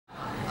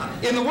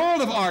In the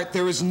world of art,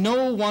 there is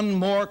no one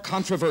more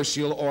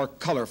controversial or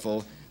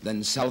colorful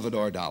than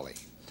Salvador Dali.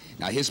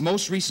 Now, his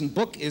most recent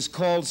book is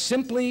called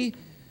simply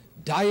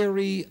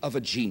Diary of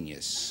a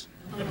Genius.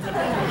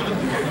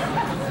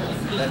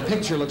 That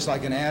picture looks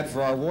like an ad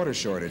for our water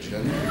shortage,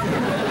 doesn't it?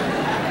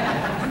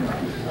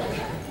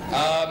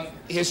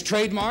 His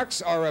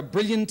trademarks are a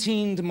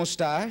brilliantined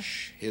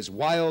mustache, his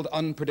wild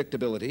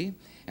unpredictability,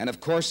 and of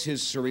course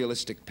his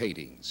surrealistic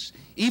paintings.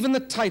 Even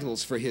the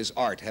titles for his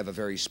art have a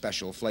very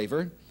special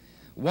flavor.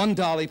 One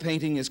Dali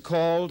painting is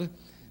called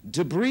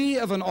Debris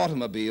of an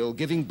Automobile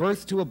Giving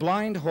Birth to a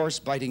Blind Horse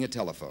Biting a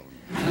Telephone.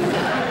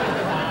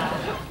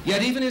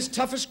 Yet even his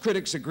toughest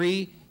critics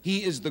agree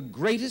he is the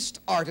greatest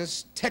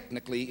artist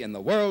technically in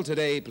the world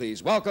today.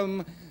 Please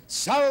welcome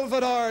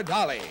Salvador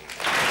Dali.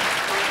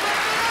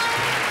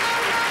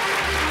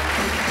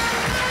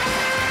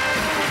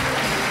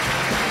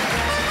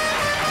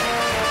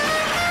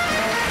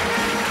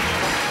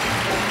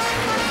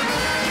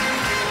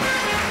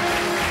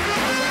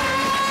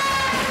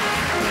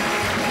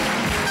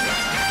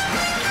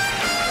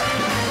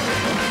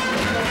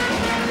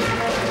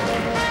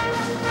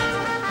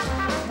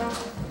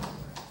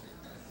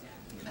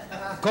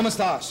 ¿Cómo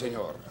está,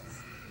 señor?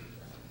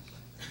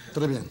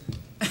 Très bien.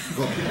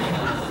 Go.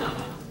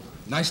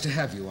 Nice to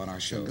have you on our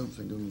show.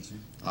 Thank you.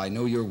 I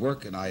know your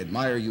work, and I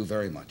admire you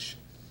very much.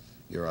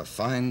 You're a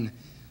fine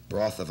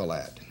broth of a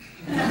lad.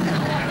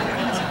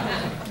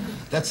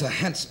 That's a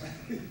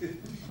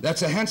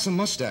handsome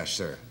mustache,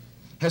 sir.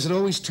 Has it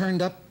always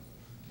turned up?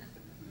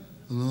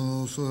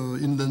 No, so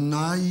in the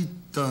night,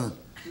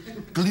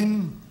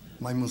 clean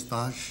my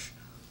mustache,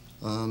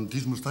 and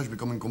this mustache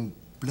becoming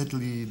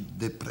completely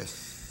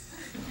depressed.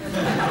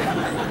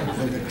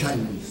 Like a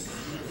Chinese.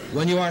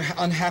 When you are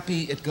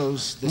unhappy, it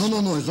goes this way?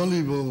 No, it's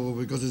only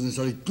because it's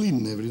necessarily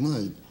clean every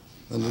night.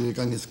 And when you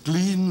can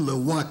clean, the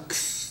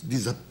wax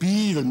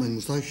disappear and my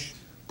mustache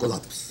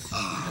collapse.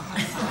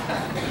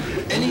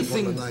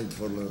 Anything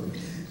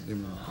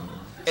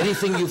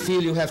you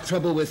feel you have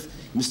trouble with,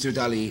 Mr.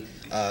 Dali,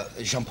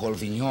 Jean-Paul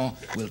Vignon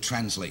will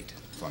translate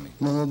for me.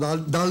 No,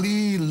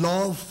 Dali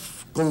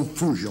love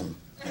confusion.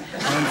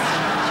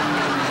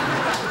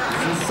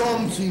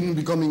 Something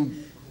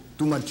becoming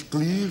too much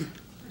clear,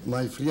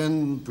 my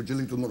friend put a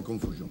little more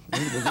confusion.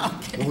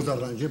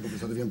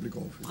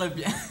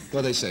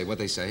 What they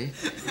say?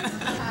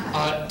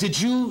 Did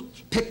you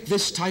pick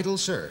this title,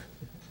 sir?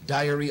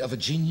 Diary of a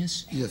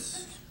Genius?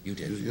 Yes. You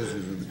did? Yes,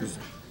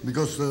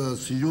 because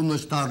si you no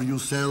start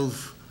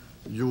yourself,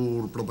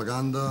 your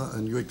propaganda,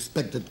 and you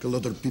expected a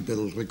lot of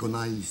people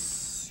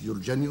recognize your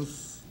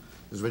genius,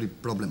 it's very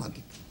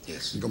problematic.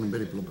 Yes. Becoming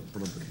very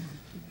problematic.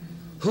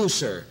 Who,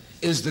 sir,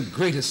 is the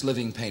greatest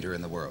living painter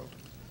in the world?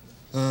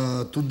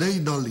 Today,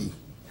 Dali.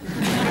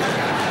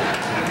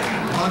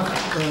 But,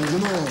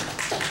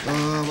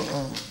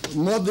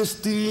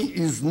 modesty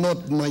is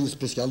not my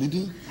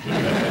specialty.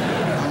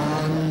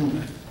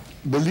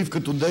 Believe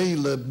that today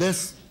the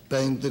best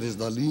painter is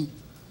Dali.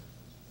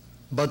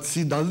 But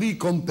see, Dali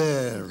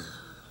compare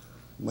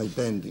my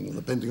painting,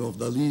 the painting of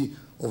Dali,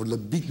 of the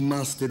big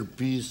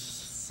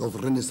masterpiece of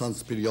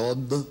Renaissance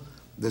period,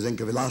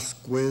 Desenque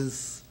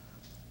Velázquez,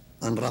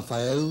 and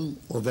Raphael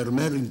or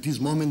Vermeer. In this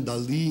moment,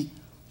 Dali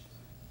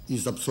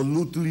is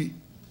absolutely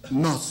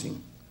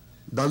nothing.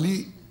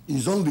 Dali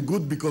is only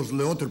good because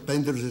the other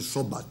painters is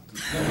so bad.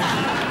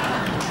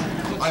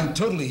 I'm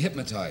totally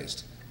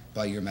hypnotized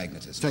by your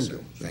magnetism. Thank sir.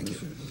 you. Thank you.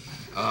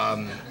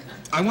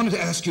 I wanted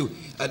to ask you,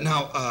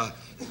 now,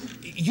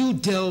 you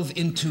delve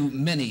into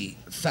many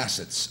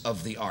facets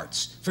of the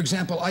arts. For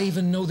example, I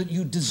even know that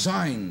you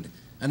designed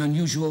an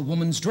unusual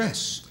woman's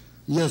dress.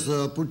 Yes,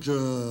 put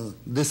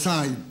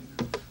decide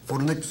for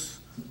next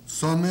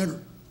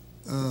summer,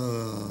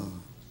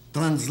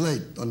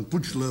 translate and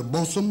put the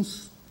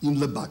bosoms in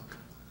the back.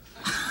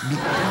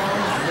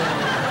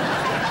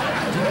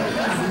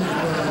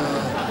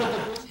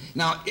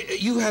 Now,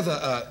 you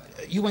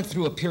went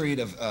through a period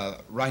of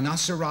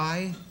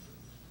rhinoceri?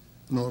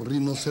 No,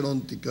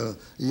 rhinocerontic.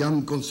 I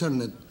am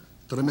concerned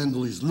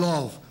tremendously.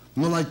 Love,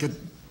 not like a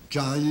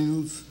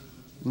child,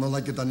 not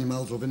like it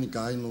animals of any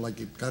kind, not like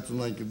it cats,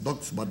 not like it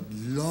dogs, but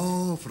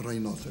love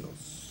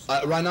rhinoceros.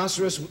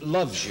 Rhinoceros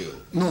loves you?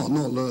 No,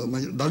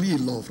 Dali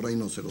love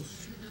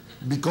rhinoceros.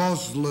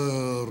 Because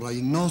the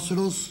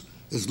rhinoceros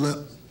is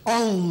the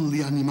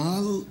only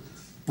animal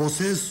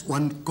possess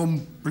one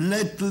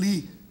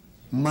completely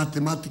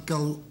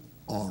mathematical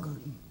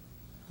organ.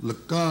 The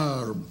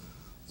curve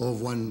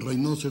of one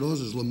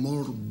rhinoceros is the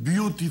more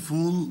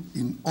beautiful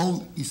in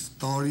all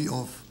history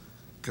of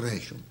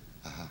creation.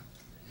 Uh-huh.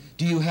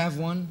 Do you have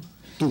one?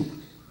 Two.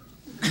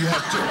 You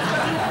have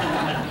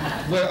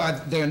two? Where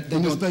are they?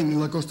 In Spain, in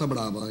La Costa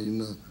Brava,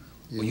 in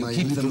you my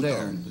keep them there?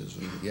 town.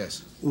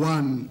 Yes.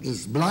 One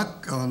is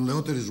black and the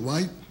other is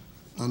white,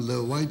 and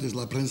the white is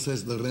La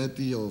Princesse de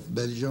Reti of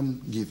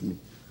Belgium, give me.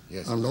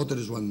 Yes. And the other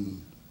is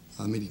one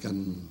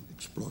American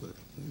explorer.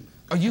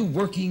 Are you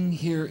working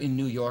here in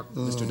New York,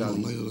 Mr.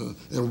 Dali?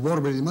 I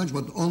work very much,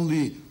 but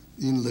only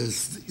in the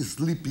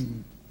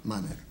sleeping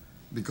manner,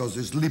 because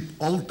I sleep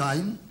all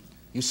time,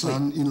 You sleep.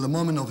 And in the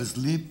moment of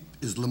sleep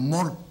is the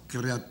more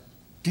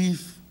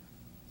creative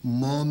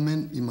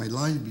moment in my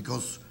life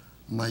because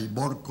my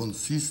work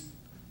consists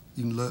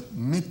in the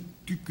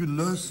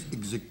meticulous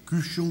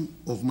execution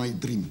of my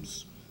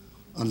dreams.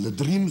 And the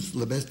dreams,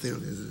 the best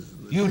is...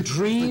 You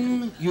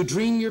dream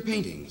your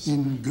paintings?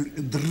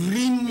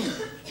 Dream,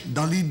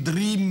 Dali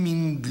dream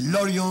in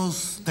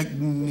glorious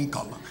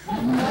technicolor.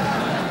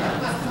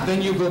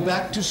 Then you go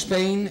back to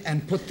Spain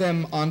and put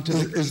them onto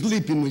the...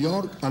 Sleep in New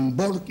York and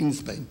work in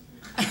Spain.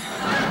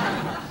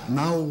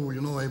 Now,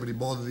 you know,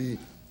 everybody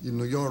in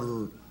New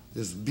York,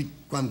 there's big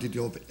quantity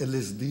of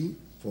LSD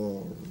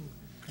for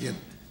create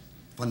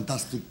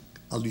fantastic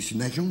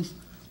hallucinations.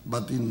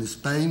 But in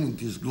Spain, in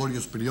this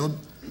glorious period,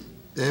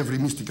 every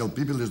mystical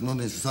people is not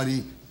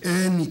necessary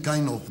any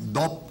kind of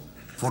dope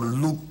for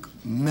look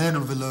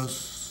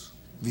marvelous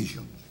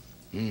visions.